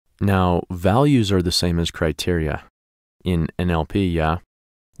Now, values are the same as criteria. In NLP, yeah,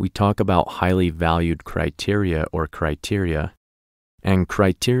 we talk about highly valued criteria or criteria, and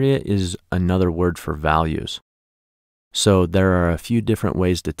criteria is another word for values. So there are a few different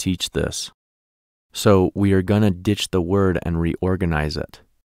ways to teach this. So we are going to ditch the word and reorganize it.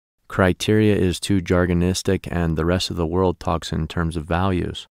 Criteria is too jargonistic and the rest of the world talks in terms of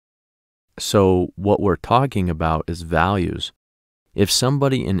values. So what we're talking about is values. If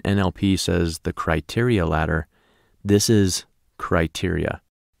somebody in NLP says the criteria ladder, this is criteria.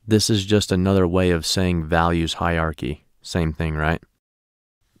 This is just another way of saying values hierarchy. Same thing, right?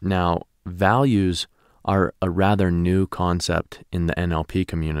 Now, values are a rather new concept in the NLP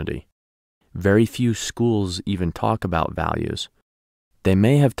community. Very few schools even talk about values. They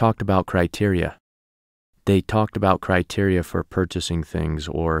may have talked about criteria. They talked about criteria for purchasing things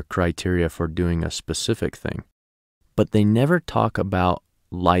or criteria for doing a specific thing. But they never talk about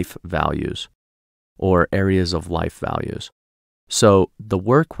life values or areas of life values. So the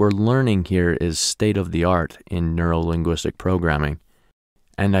work we're learning here is state-of-the-art in neuro-linguistic programming.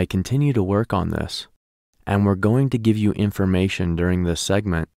 And I continue to work on this. And we're going to give you information during this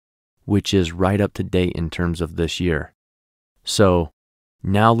segment, which is right up to date in terms of this year. So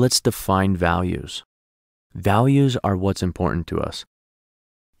now let's define values. Values are what's important to us.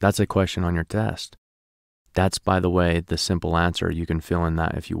 That's a question on your test. That's, by the way, the simple answer. You can fill in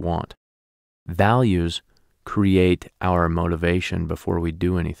that if you want. Values create our motivation before we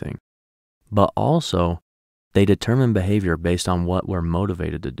do anything. But also, they determine behavior based on what we're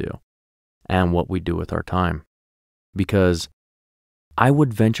motivated to do and what we do with our time. Because I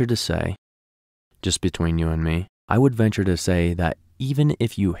would venture to say, just between you and me, I would venture to say that even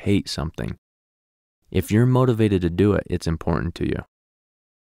if you hate something, if you're motivated to do it, it's important to you.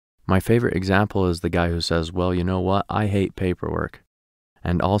 My favorite example is the guy who says, well, you know what? I hate paperwork.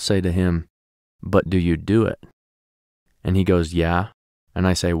 And I'll say to him, but do you do it? And he goes, yeah. And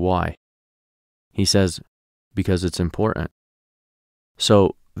I say, why? He says, because it's important.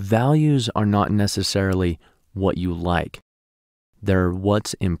 So values are not necessarily what you like. They're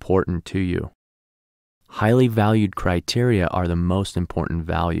what's important to you. Highly valued criteria are the most important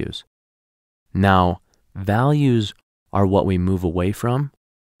values. Now, values are what we move away from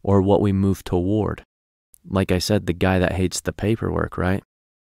or what we move toward. Like I said, the guy that hates the paperwork, right?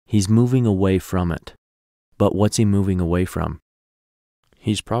 He's moving away from it. But what's he moving away from?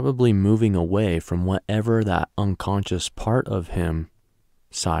 He's probably moving away from whatever that unconscious part of him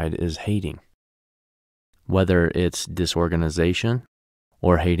side is hating. Whether it's disorganization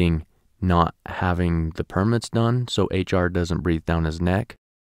or hating not having the permits done so HR doesn't breathe down his neck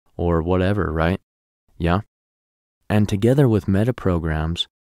or whatever, right? Yeah. And together with meta programs,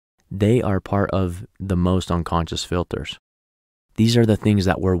 they are part of the most unconscious filters. These are the things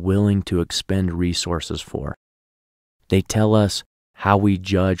that we're willing to expend resources for. They tell us how we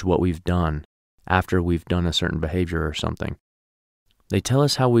judge what we've done after we've done a certain behavior or something. They tell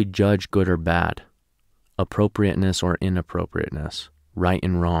us how we judge good or bad, appropriateness or inappropriateness, right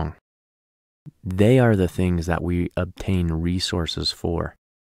and wrong. They are the things that we obtain resources for.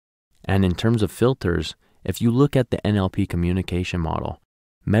 And in terms of filters, if you look at the NLP communication model,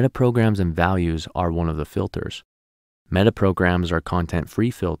 metaprograms and values are one of the filters. Metaprograms are content-free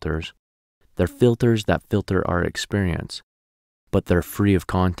filters. They're filters that filter our experience, but they're free of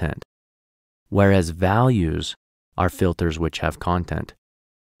content. Whereas values are filters which have content,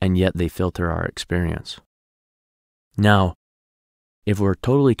 and yet they filter our experience. Now, if we're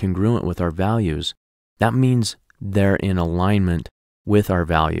totally congruent with our values, that means they're in alignment with our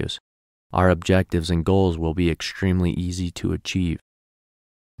values. Our objectives and goals will be extremely easy to achieve.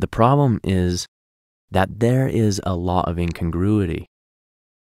 The problem is that there is a lot of incongruity.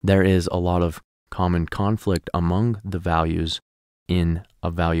 There is a lot of common conflict among the values in a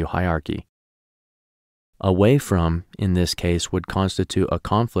value hierarchy. Away from, in this case, would constitute a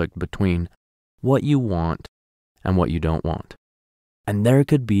conflict between what you want and what you don't want. And there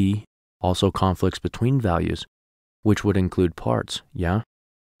could be also conflicts between values, which would include parts, yeah?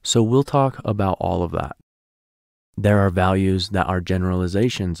 So we'll talk about all of that. There are values that are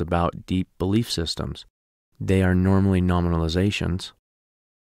generalizations about deep belief systems. They are normally nominalizations.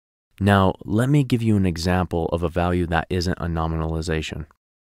 Now, let me give you an example of a value that isn't a nominalization.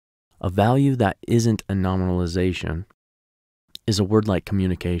 A value that isn't a nominalization is a word like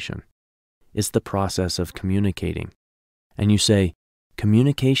communication. It's the process of communicating. And you say,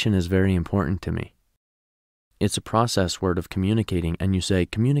 communication is very important to me. It's a process word of communicating, and you say,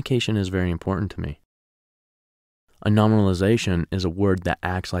 communication is very important to me. A nominalization is a word that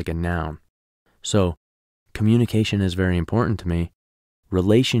acts like a noun. So, communication is very important to me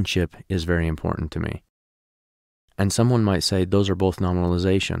Relationship is very important to me. And someone might say those are both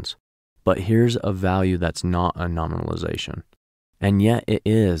nominalizations, but here's a value that's not a nominalization. And yet it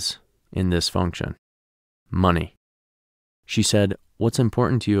is in this function. Money. She said, what's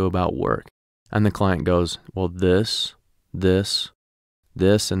important to you about work? And the client goes, well, this, and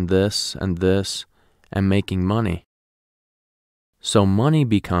this, and this, and making money. So money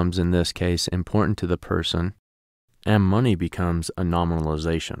becomes, in this case, important to the person, and money becomes a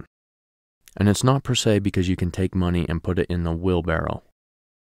nominalization. And it's not per se because you can take money and put it in the wheelbarrow.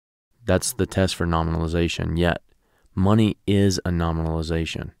 That's the test for nominalization, yet money is a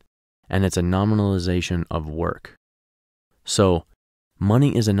nominalization, and it's a nominalization of work. So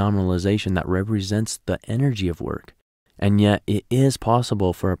money is a nominalization that represents the energy of work, and yet it is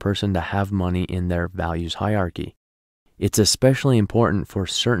possible for a person to have money in their values hierarchy. It's especially important for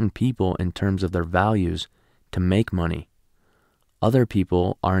certain people in terms of their values to make money. Other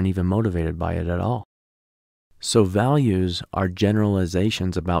people aren't even motivated by it at all. So values are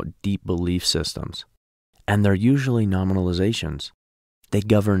generalizations about deep belief systems, and they're usually nominalizations. They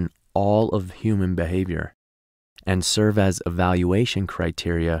govern all of human behavior and serve as evaluation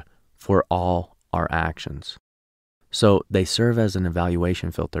criteria for all our actions. So they serve as an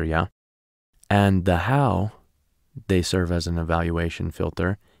evaluation filter, yeah? And the how they serve as an evaluation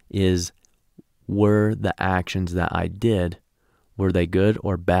filter is, were the actions that I did, were they good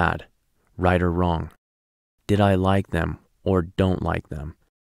or bad, right or wrong? Did I like them or don't like them?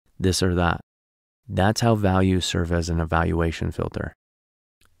 This or that. That's how values serve as an evaluation filter.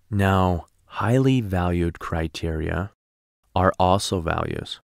 Now, highly valued criteria are also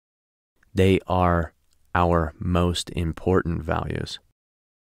values. They are our most important values.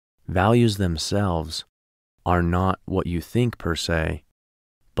 Values themselves are not what you think per se,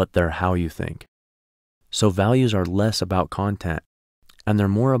 but they're how you think. So values are less about content, and they're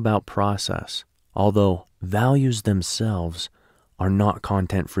more about process, although values themselves are not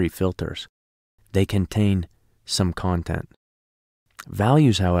content-free filters. They contain some content.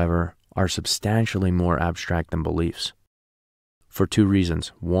 Values, however, are substantially more abstract than beliefs for two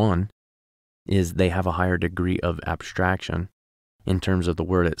reasons. One is they have a higher degree of abstraction in terms of the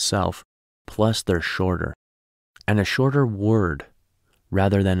word itself, plus they're shorter. And a shorter word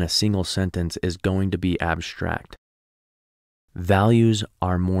rather than a single sentence is going to be abstract. Values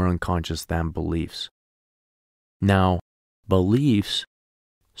are more unconscious than beliefs. Now, beliefs,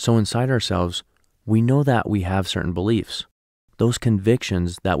 so inside ourselves, we know that we have certain beliefs, those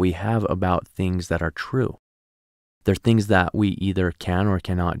convictions that we have about things that are true. They're things that we either can or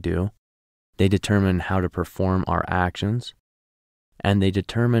cannot do. They determine how to perform our actions, and they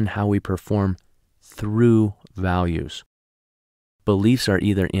determine how we perform through values. Beliefs are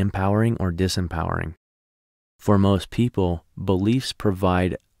either empowering or disempowering. For most people, beliefs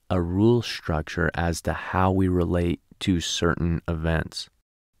provide a rule structure as to how we relate to certain events.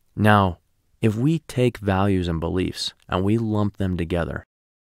 Now, if we take values and beliefs and we lump them together,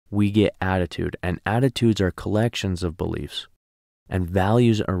 we get attitude, and attitudes are collections of beliefs and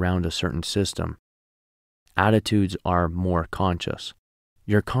values around a certain system. Attitudes are more conscious.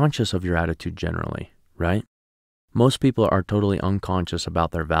 You're conscious of your attitude generally, right? Most people are totally unconscious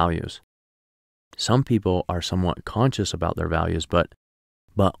about their values. Some people are somewhat conscious about their values, but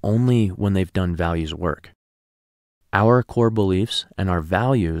only when they've done values work. Our core beliefs and our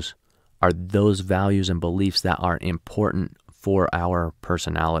values are those values and beliefs that are important for our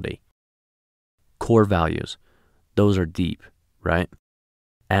personality. Core values, those are deep, right?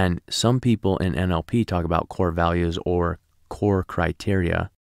 And some people in NLP talk about core values or core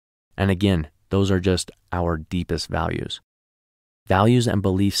criteria. And again, those are just our deepest values. Values and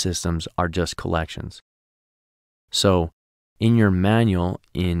belief systems are just collections. So in your manual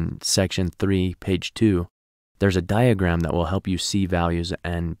in section 3, page 2, there's a diagram that will help you see values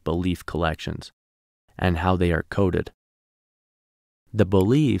and belief collections and how they are coded. The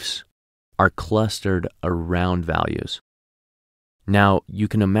beliefs are clustered around values. Now, you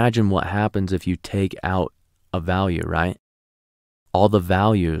can imagine what happens if you take out a value, right? All the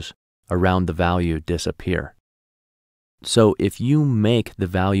values around the value disappear. So if you make the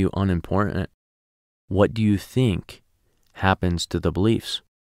value unimportant, what do you think happens to the beliefs?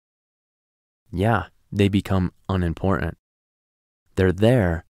 Yeah, they become unimportant. They're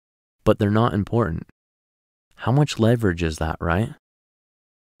there, but they're not important. How much leverage is that, right?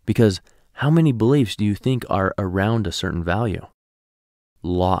 Because how many beliefs do you think are around a certain value?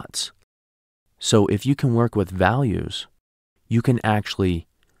 Lots. So if you can work with values, you can actually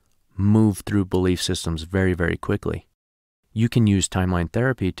move through belief systems very, very quickly. You can use timeline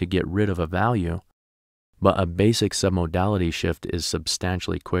therapy to get rid of a value, but a basic submodality shift is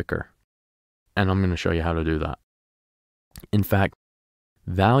substantially quicker. And I'm going to show you how to do that. In fact,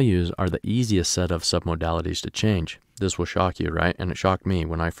 values are the easiest set of submodalities to change. This will shock you, right? And it shocked me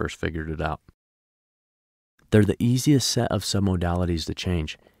when I first figured it out. They're the easiest set of submodalities to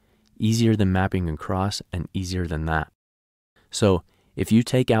change. Easier than mapping across and easier than that. So if you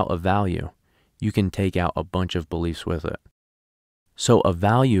take out a value, you can take out a bunch of beliefs with it. So a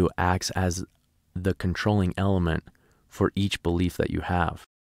value acts as the controlling element for each belief that you have.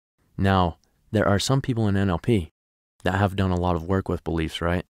 Now, there are some people in NLP that have done a lot of work with beliefs,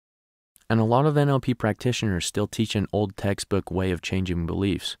 right? And a lot of NLP practitioners still teach an old textbook way of changing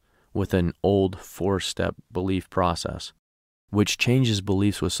beliefs with an old 4-step belief process, which changes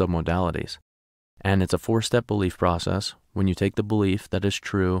beliefs with submodalities. And it's a 4-step belief process. When you take the belief that is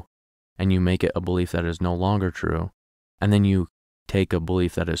true and you make it a belief that is no longer true, and then you take a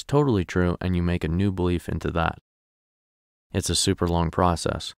belief that is totally true and you make a new belief into that. It's a super long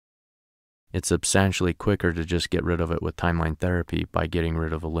process. It's substantially quicker to just get rid of it with timeline therapy by getting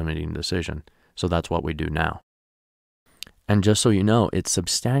rid of a limiting decision. So that's what we do now. And just so you know, it's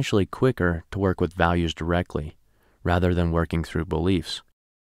substantially quicker to work with values directly rather than working through beliefs,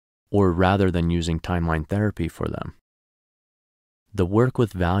 or rather than using timeline therapy for them. The work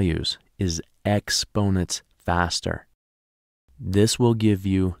with values is exponents faster. This will give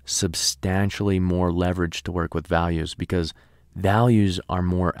you substantially more leverage to work with values because values are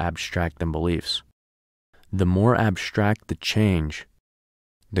more abstract than beliefs. The more abstract the change,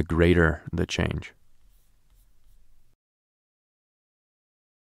 the greater the change.